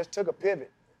 y'all just took a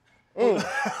pivot.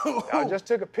 Y'all just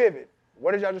took a pivot.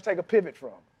 What did y'all just take a pivot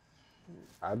from?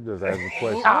 I'm just asking a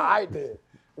question. I did.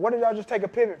 What did y'all just take a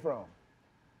pivot from?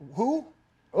 Who?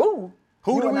 Who?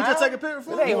 Who did we just take a picture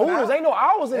from? It ain't Hooters. Ain't no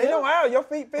owls in Ain't there. no owl. Your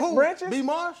feet fit Who? branches? B.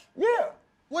 Marsh? Yeah.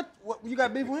 What? You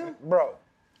got beef with him? Bro.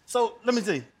 So let me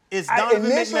see. It's Donovan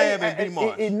McNabb and B.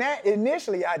 Marsh.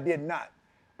 Initially, I did not.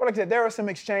 But like I said, there were some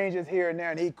exchanges here and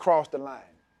there, and he crossed the line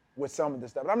with some of the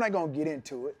stuff. I'm not going to get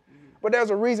into it. But there's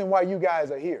a reason why you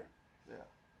guys are here. Yeah.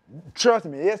 Trust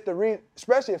me, it's the reason,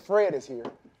 especially if Fred is here.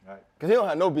 Because he don't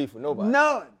have no beef with nobody.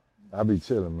 None. I be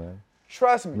chilling, man.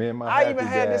 Trust me. Me and my I happy even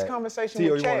had this dad. conversation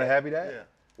T.O., with you want a Chad. happy dad? Yeah.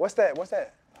 What's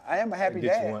that? I am a happy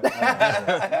Get dad. you one. I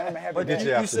am a happy Get dad.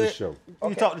 you after the show.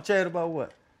 You talked to Chad about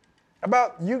what?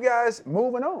 About you guys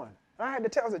moving on. I had to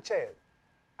tell Chad,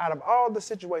 out of all the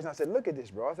situations, I said, look at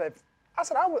this, bro.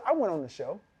 I went on the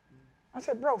show. I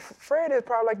said, bro, Fred is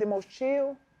probably like the most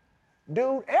chill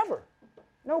dude ever.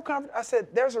 No confidence. I said,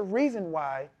 there's a reason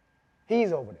why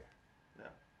he's over there. Yeah.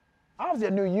 Obviously, I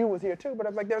knew you was here too, but I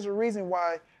was like, there's a reason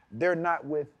why they're not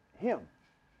with him.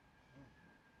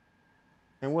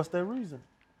 And what's their reason?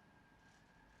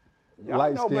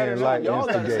 Light know skin, better than light y'all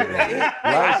gotta instigator.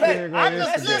 Light skin, gonna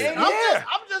instigate. Yeah.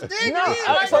 I'm just digging No, in.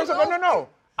 first of all, no.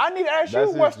 I need to ask That's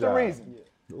you his what's the job. reason.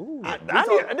 Ooh. I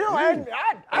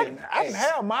can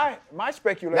have my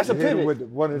speculation. That's a Hit him pivot. with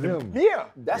one of them. Yeah.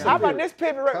 That's How a about pivot. this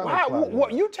pivot? Right?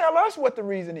 Counterclockwise. You tell us what the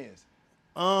reason is.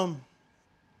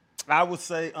 I would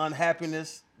say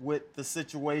unhappiness with the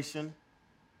situation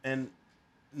and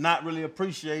not really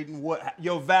appreciating what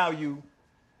your value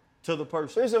to the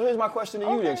person. Here's my question to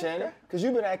you then, Shannon. Because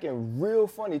you've been acting real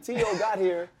funny. T.O. got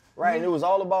here, right, and it was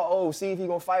all about, see if he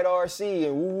gonna fight RC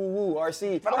and woo,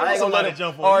 RC. But I ain't gonna let him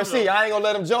jump on you, RC, though. I ain't gonna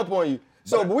let him jump on you.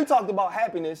 So, but we talked about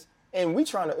happiness, and we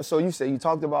trying to, so you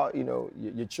talked about,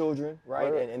 your children,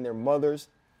 right, and their mothers.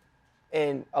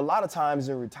 And a lot of times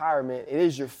in retirement, it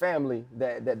is your family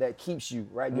that keeps you,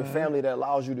 right? Your family that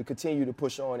allows you to continue to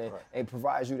push on and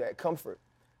provides you that comfort.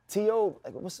 T.O.,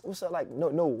 like, what's up? Like,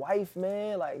 no wife,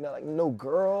 man? Like no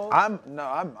girl?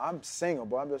 I'm single,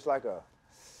 but I'm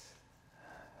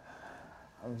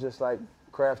just like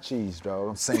Kraft cheese, dog.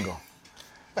 I'm single.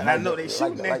 But I know they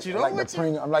shooting at you, though.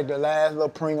 I'm like the last little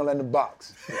Pringle in the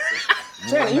box.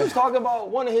 Channing, you was talking about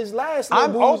one of his last little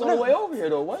boos on the way over here,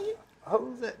 though, wasn't you?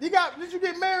 Who's that? Did you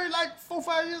get married like 4 or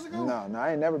 5 years ago? No,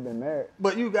 I ain't never been married.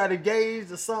 But you got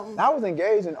engaged or something? I was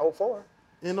engaged in 04.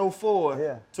 In 04?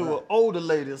 Yeah. To an older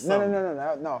lady or something?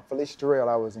 No. Felicia Terrell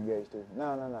I was engaged to.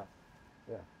 No.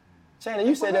 Yeah. Channing,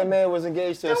 you said that man was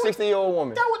engaged to a 60-year-old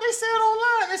woman. That's what they said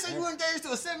online. They said you were engaged to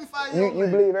a 75-year-old You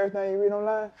believe everything you read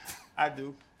online? I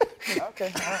do.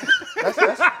 Okay. All right.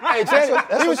 Hey, Channing,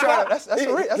 he was trying.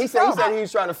 He said he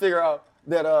was trying to figure out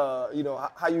that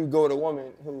how you go with a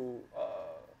woman who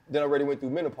then already went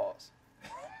through menopause.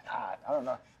 I don't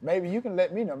know. Maybe you can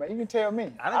let me know, man. You can tell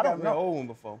me. I don't know. Old one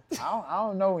before. I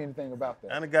don't know anything about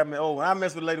that. I done got me old one. I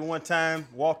messed with a lady one time,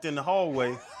 walked in the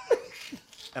hallway,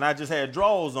 and I just had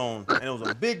drawers on, and it was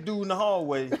a big dude in the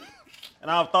hallway,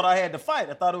 and I thought I had to fight.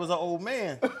 I thought it was an old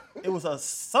man. It was a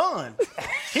son.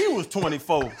 He was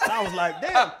 24. So I was like,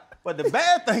 damn. But the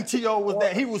bad thing, T.O., was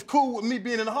that he was cool with me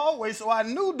being in the hallway, so I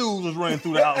knew dudes was running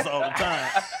through the house all the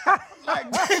time.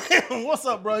 Like, damn, what's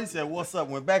up, bro? He said, what's up?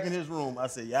 Went back in his room. I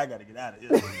said, yeah, I got to get out of here.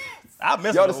 I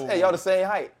messed with the old Y'all the same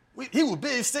height. He was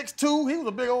big, 6'2". He was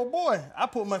a big old boy. I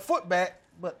put my foot back,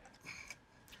 but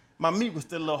my meat was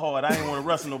still a little hard. I didn't want to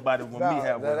wrestle nobody when meat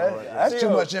had one hard. That's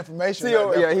too much information.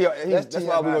 That's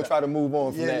why we're going to try to move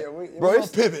on from that. Bro, it's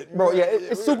pivot. Bro,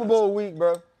 it's Super Bowl week,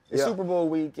 bro. It's Super Bowl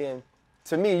week, and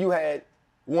to me, you had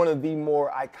one of the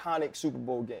more iconic Super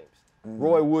Bowl games. Mm-hmm.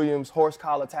 Roy Williams, horse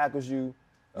collar tackles you,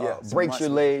 breaks your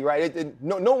leg, right?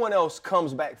 No one else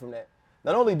comes back from that.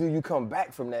 Not only do you come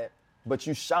back from that, but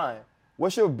you shine.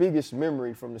 What's your biggest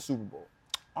memory from the Super Bowl?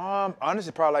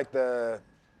 Honestly, probably like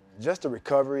just the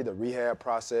recovery, the rehab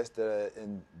process,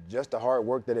 and just the hard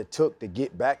work that it took to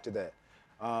get back to that.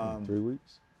 3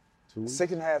 weeks? 2 weeks?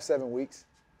 6.5, 7 weeks.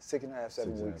 6.5,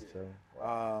 7 weeks.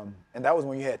 And that was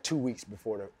when you had 2 weeks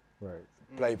before the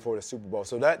play for the Super Bowl.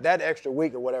 So that extra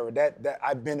week or whatever, that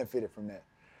I benefited from that.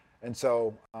 And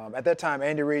so at that time,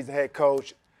 Andy Reid's the head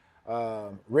coach.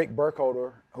 Rick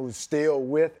Burkholder, who's still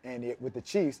with Andy with the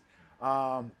Chiefs.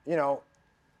 I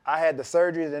had the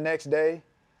surgery the next day.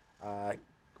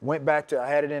 Went back I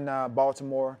had it in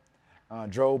Baltimore.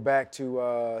 Drove back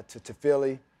to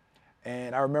Philly.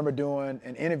 And I remember doing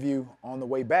an interview on the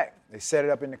way back. They set it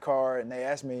up in the car, and they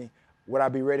asked me, would I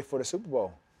be ready for the Super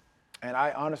Bowl? And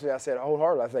I said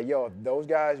wholeheartedly, I said, yo, if those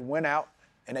guys went out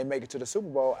and they make it to the Super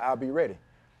Bowl, I'll be ready.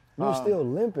 You were still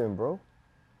limping, bro.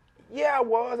 Yeah, I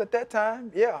was at that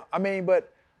time. Yeah. I mean,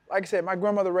 but like I said, my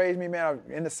grandmother raised me, man,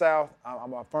 in the South.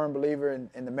 I'm a firm believer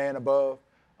in the man above.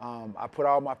 I put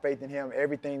all my faith in him.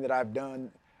 Everything that I've done,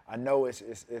 I know it's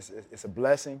a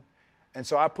blessing. And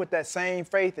so I put that same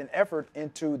faith and effort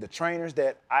into the trainers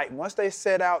that once they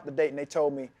set out the date and they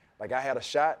told me, like, I had a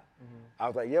shot, I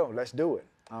was like, yo, let's do it.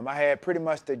 I had pretty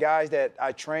much the guys that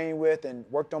I trained with and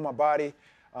worked on my body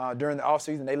during the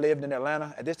offseason. They lived in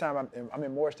Atlanta. At this time, I'm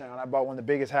in Morristown. I bought one of the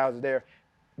biggest houses there.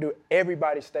 Dude,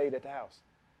 everybody stayed at the house.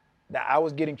 Now, I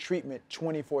was getting treatment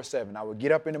 24/7. I would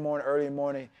get up in the morning, early in the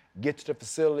morning, get to the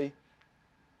facility.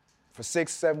 For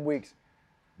 6-7 weeks,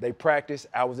 they practiced.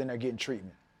 I was in there getting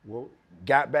treatment. Whoa.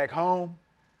 Got back home,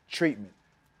 treatment,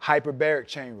 hyperbaric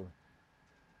chamber,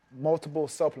 multiple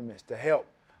supplements to help,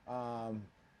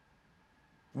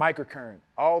 microcurrent,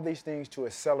 all these things to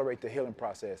accelerate the healing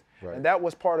process. Right. And that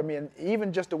was part of me. And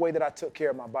even just the way that I took care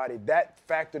of my body, that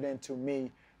factored into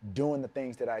me doing the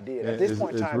things that I did. At this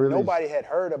point in time, really, nobody had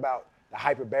heard about the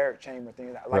hyperbaric chamber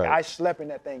thing. Like, I slept in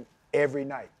that thing every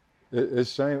night.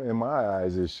 It's shame in my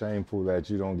eyes. It's shameful that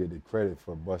you don't get the credit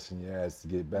for busting your ass to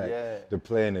get back to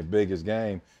playing the biggest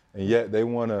game, and yet they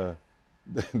want to.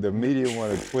 The media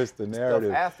want to twist the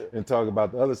narrative and talk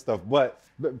about the other stuff, but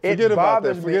forget about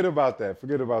that. Forget about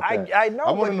that. I know.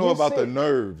 I want to know about the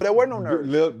nerves. There were no nerves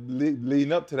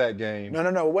leading up to that game. No,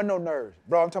 it wasn't no nerves,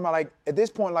 bro. I'm talking about, like, at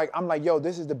this point, like, I'm like, yo,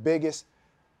 this is the biggest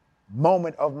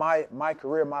moment of my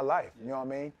career, my life. You know what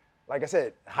I mean? Like I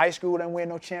said, high school didn't win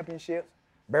no championships.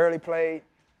 Barely played.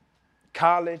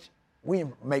 College, we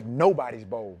didn't make nobody's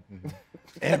bowl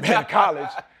in college.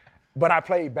 But I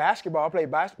played basketball.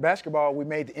 Basketball. We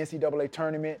made the NCAA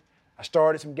tournament. I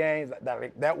started some games.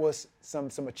 That was some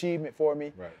achievement for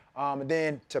me. Right. And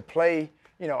then to play,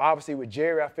 obviously with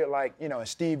Jerry, I felt like, and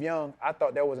Steve Young, I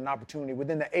thought that was an opportunity.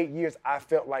 Within the 8 years, I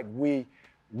felt like we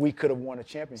could have won a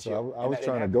championship. So I was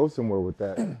trying to go somewhere with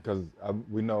that because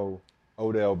we know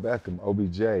Odell Beckham,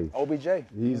 OBJ. OBJ.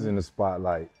 He's in the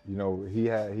spotlight.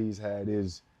 He's had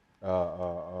his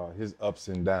his ups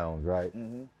and downs, right?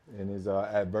 And his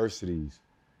adversities.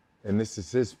 And this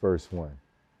is his first one.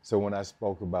 So when I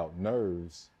spoke about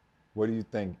nerves, what do you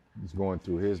think is going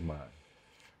through his mind?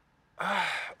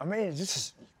 I mean, it's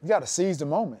just you got to seize the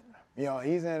moment. You know,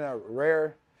 he's in a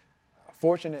rare,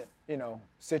 fortunate,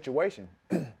 situation.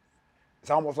 It's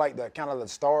almost like the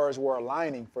stars were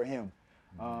aligning for him.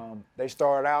 They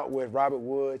started out with Robert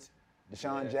Woods,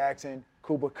 Deshaun Jackson,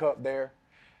 Cooper Kupp there,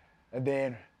 and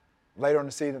then later in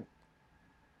the season,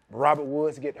 Robert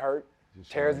Woods get hurt,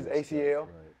 tears his ACL. Right.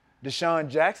 Deshaun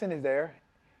Jackson is there.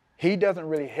 He doesn't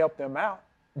really help them out.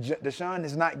 Deshaun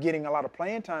is not getting a lot of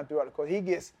playing time throughout the course. He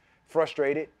gets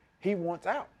frustrated. He wants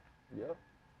out. Yep.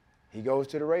 He goes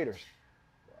to the Raiders.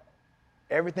 Wow.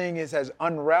 Everything has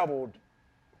unraveled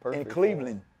in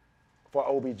Cleveland for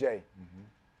OBJ.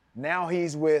 Now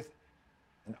he's with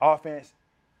an offense,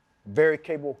 very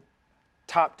capable,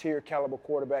 top-tier caliber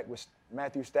quarterback with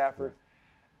Matthew Stafford.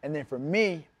 And then for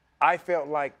me, I felt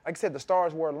like I said, the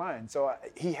stars were aligned. So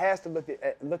he has to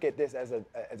look at this as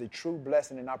a true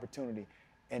blessing and opportunity,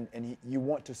 and you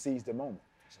want to seize the moment.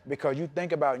 Because you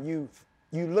think about you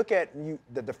look at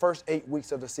the first 8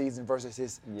 weeks of the season versus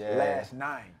his last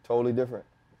 9. Totally different.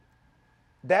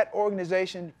 That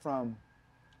organization from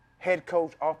head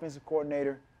coach, offensive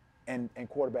coordinator, and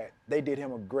quarterback, they did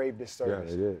him a grave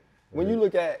disservice. Yeah, they did. When you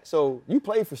look at, so you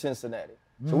played for Cincinnati.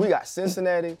 So we got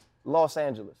Cincinnati, Los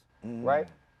Angeles, right?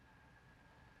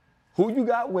 Who you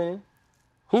got winning,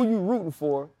 who you rooting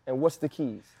for, and what's the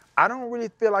keys? I don't really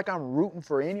feel like I'm rooting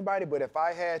for anybody, but if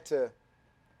I had to.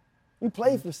 You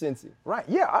played for Cincy. Right,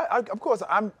 yeah, of course,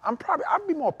 I'd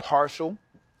be more partial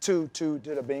to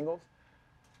the Bengals.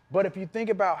 But if you think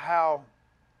about how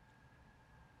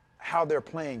they're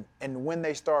playing and when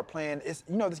they start playing, this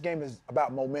game is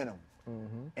about momentum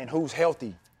and who's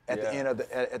healthy at the end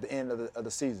of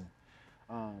the season.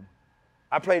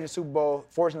 I played in the Super Bowl.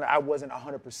 Fortunately, I wasn't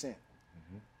 100%.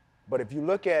 But if you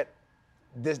look at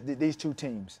these two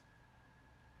teams,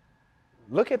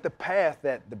 look at the path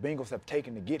that the Bengals have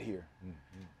taken to get here.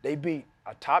 They beat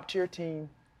a top-tier team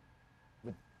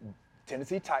with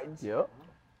Tennessee Titans. Yep.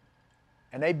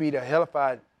 And they beat a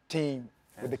hellified team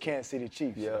with the Kansas City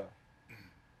Chiefs. Yeah.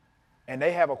 And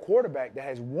they have a quarterback that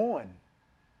has won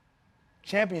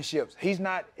championships. He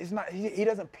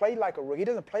doesn't play like a rookie. He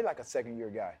doesn't play like a second-year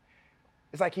guy.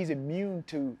 It's like he's immune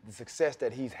to the success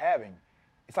that he's having.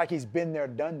 It's like he's been there,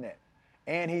 done that.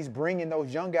 And he's bringing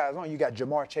those young guys on. You got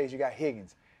Jamar Chase, you got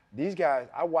Higgins. These guys,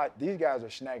 these guys are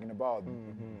snagging the ball.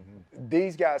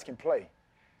 These guys can play.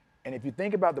 And if you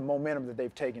think about the momentum that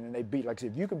they've taken and they beat, like I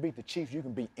said, if you can beat the Chiefs, you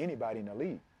can beat anybody in the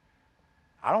league.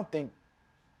 I don't think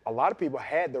a lot of people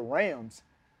had the Rams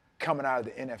coming out of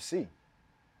the NFC.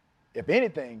 If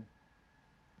anything,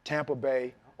 Tampa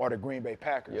Bay or the Green Bay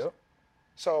Packers. Yep.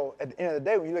 So at the end of the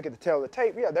day, when you look at the tail of the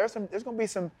tape, there's going to be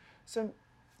some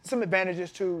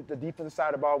advantages to the defensive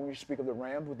side of the ball when you speak of the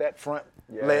Rams with that front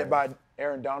led by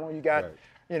Aaron Donald. You got,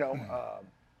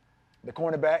 the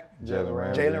cornerback,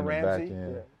 Jalen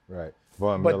Ramsey. Right.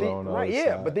 Von Miller on the other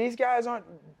side. But these guys aren't.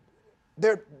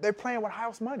 They're playing with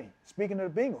house money. Speaking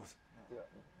of the Bengals,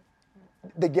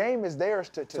 the game is theirs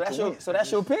to win. So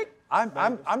that's your pick? I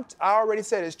already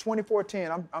said it's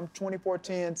 24-10. I'm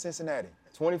 24-10 Cincinnati.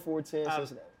 24-10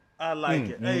 Cincinnati. I like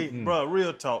it. Hey, bro,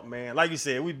 real talk, man. Like you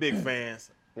said, we big fans.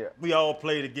 Yeah. We all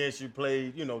played against you,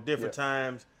 played, different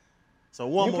times. So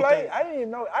one You more played? thing. I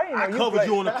didn't know I you covered played.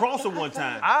 you on the crosser one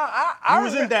time. I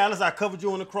was in Dallas. I covered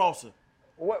you on the crosser.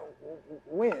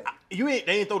 When? They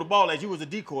ain't throw the ball at you. Was a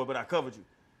decoy, but I covered you.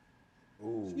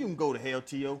 Ooh. You can go to hell,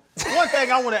 T.O. One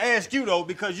thing I want to ask you, though,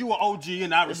 because you are OG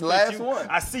and I respect you. One.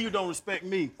 I see you don't respect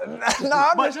me.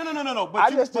 No. But I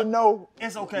just didn't know.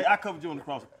 It's okay. I covered you on the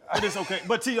crosser. But it's okay.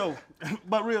 But, T.O.,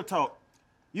 but real talk.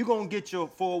 You're going to get your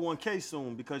 401k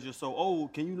soon because you're so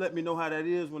old. Can you let me know how that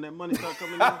is when that money start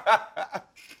coming in?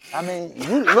 I mean,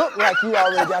 you look like you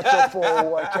already got your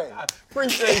 401k.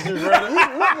 Appreciate you, brother.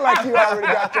 You look like you already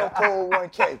got your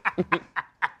 401k.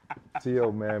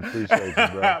 T.O., man, appreciate you,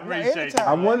 bro. Appreciate you.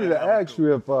 I wanted to ask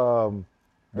you if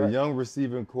the young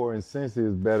receiving core in Cincy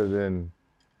is better than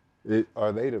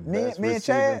are they the best me and receiving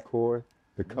Chad? core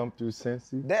to come through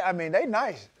Cincy? They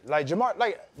nice. Like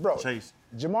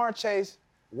Jamar Chase,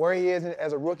 where he is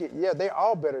as a rookie, they're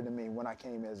all better than me when I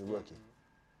came as a rookie.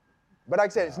 But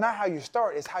like I said, it's not how you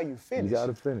start, it's how you finish. You got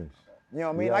to finish. You know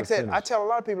what I mean? Like I said, I tell a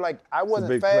lot of people, like, I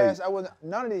wasn't fast, I wasn't,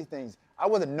 none of these things. I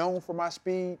wasn't known for my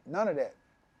speed, none of that.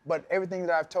 But everything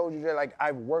that I've told you, like,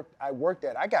 I worked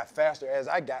at. I got faster as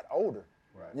I got older.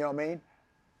 Right. You know what I mean?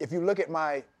 If you look at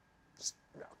my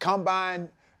combine,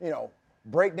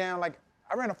 breakdown, like,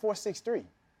 I ran a 4.63.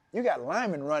 You got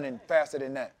linemen running faster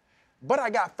than that. but I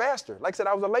got faster. Like I said,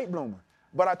 I was a late bloomer.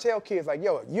 But I tell kids, like,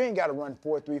 yo, you ain't got to run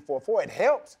 4.344. It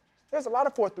helps. There's a lot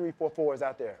of 4.344s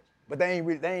out there, but they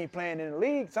ain't playing in the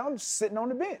league. Some sitting on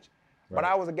the bench. Right. But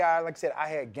I was a guy, like I said, I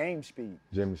had game speed.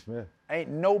 Jimmy Smith. Ain't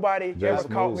nobody Jay ever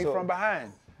Smooth. caught me from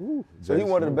behind. Ooh, So he Jay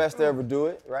one of the Smooth. best to ever do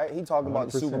it, right? He talking about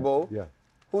the Super 100%. Bowl. Yeah.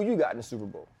 Who you got in the Super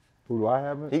Bowl? Who do I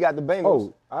have? He got the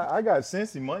Bengals. Oh, I got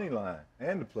Cincy money line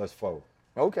and the +4.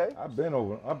 Okay. I've been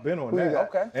on Who that. you got?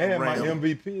 Okay. And my Random.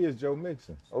 MVP is Joe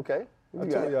Mixon. Okay. Who I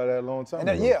you told got? y'all that a long time And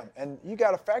ago. yeah, and you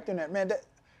got to factor in that, man. That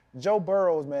Joe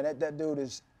Burrows, man, that dude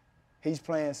he's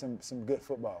playing some good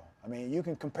football. I mean, you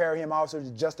can compare him also to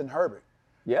Justin Herbert.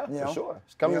 Yeah, You for know? sure.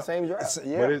 It's coming You the same know, draft.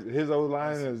 yeah. But his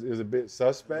O-line is a bit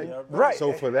suspect. Yeah, right.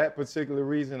 So for that particular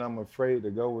reason, I'm afraid to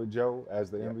go with Joe as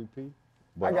the MVP.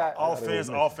 But I got-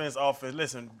 Offense.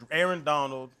 Listen, Aaron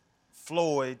Donald,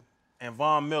 Floyd, and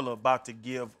Von Miller about to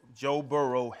give Joe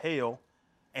Burrow hell,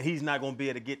 and he's not going to be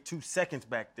able to get 2 seconds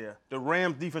back there. The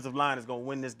Rams defensive line is going to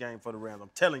win this game for the Rams. I'm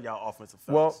telling y'all, offensive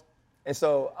fellas. Well, and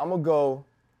so I'm going to go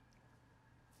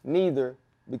neither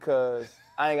because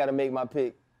I ain't got to make my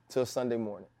pick till Sunday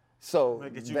morning. So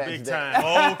Look at you that's big that. time.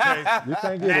 Oh, okay. you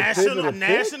can't get a pivot of pick?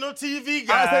 National TV I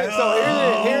guy. think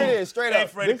so. Here it is, straight Hey, up.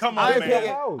 Freddie, come on, I am man. picking.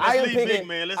 I am Let's leave picking. big,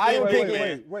 man. Let's I am leave big, picking.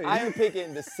 man. Wait. I am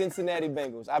picking the Cincinnati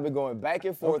Bengals. I've been going back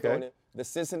and forth Okay. on it. The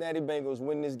Cincinnati Bengals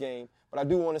win this game, but I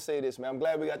do want to say this, man. I'm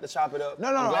glad we got to chop it up. No,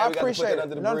 I'm glad I we got appreciate to put it. that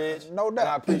under the No- bridge. no And doubt.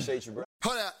 I appreciate you, bro.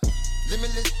 Hold up,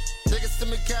 limitless. Niggas to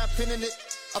me, got pin in it.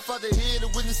 I fought the head to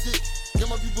witness it. Got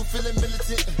my people feeling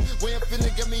militant. Way I'm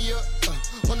feeling, got me up.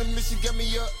 On the mission, got me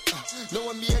up.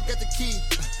 Knowing me, I got the key.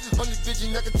 Only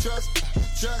vision I can trust.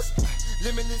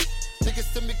 Limitless.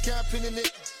 Niggas to me, got pin in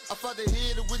it. I fought the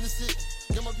head to witness it.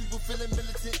 Got my people feeling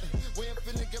militant. Way I'm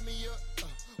feeling, got me up.